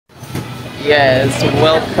Yes,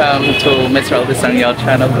 welcome to Mr. Aldisangyo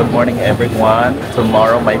channel. Good morning, everyone.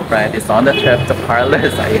 Tomorrow, my friend is on the trip to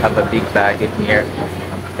Carles. I have a big bag in here,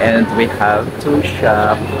 and we have to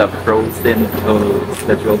shop the frozen foods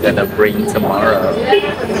that we're gonna bring tomorrow.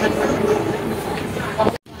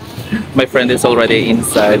 My friend is already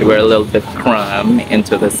inside. We're a little bit crammed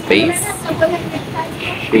into the space.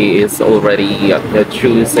 She is already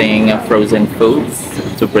choosing frozen foods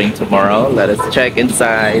to bring tomorrow. Let us check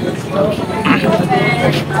inside.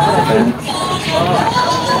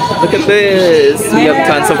 Look at this. We have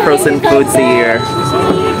tons of frozen foods here.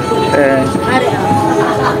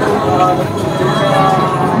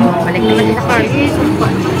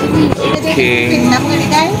 Okay.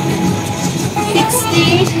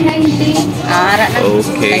 60, 90.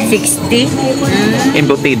 Okay. 60.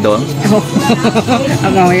 Embutido.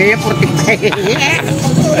 Ang mga 45.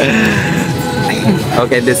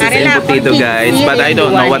 Okay, this is embutido, guys. But I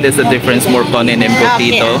don't know what is the difference more fun in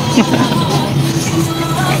embutido.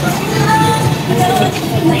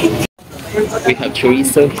 We have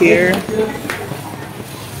chorizo here.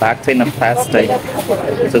 Packed in a plastic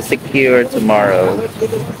to secure tomorrow.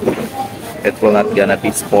 It will not gonna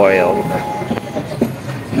be spoiled.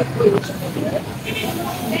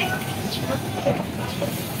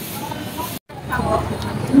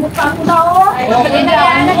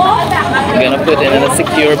 We're gonna put it in a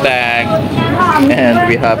secure bag, and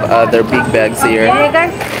we have other big bags here.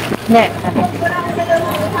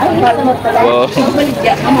 Whoa.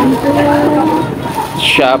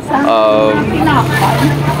 Shop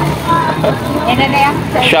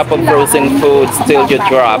of frozen foods till you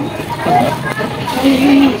drop.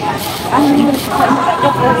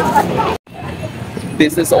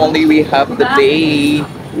 This is only we have the day.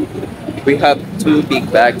 We have 2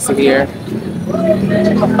 big bags here.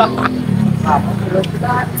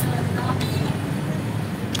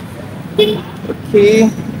 Okay.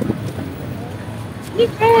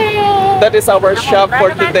 That is our shop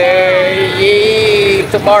for today. Yay!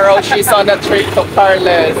 Tomorrow she's on a trip to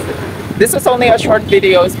Carles. This is only a short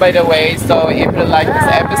videos, by the way, so if you like this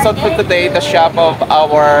episode for today, the shop of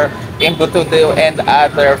our embutido and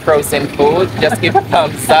other frozen food, just give a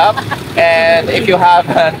thumbs up. And if you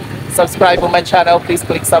haven't subscribed to my channel, please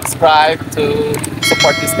click subscribe to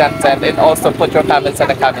support this content, and also put your comments in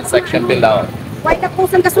the comment section below.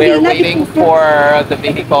 We are waiting for the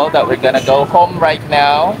vehicle that we're gonna go home right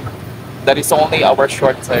now. That is only our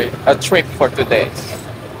short trip for today.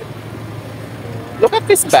 Look at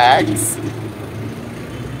these bags.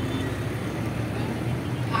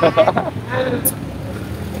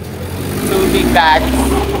 2 big bags.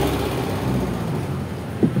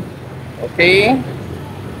 Okay.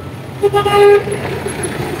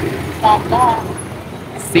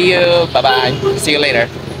 See you. Bye-bye. See you later.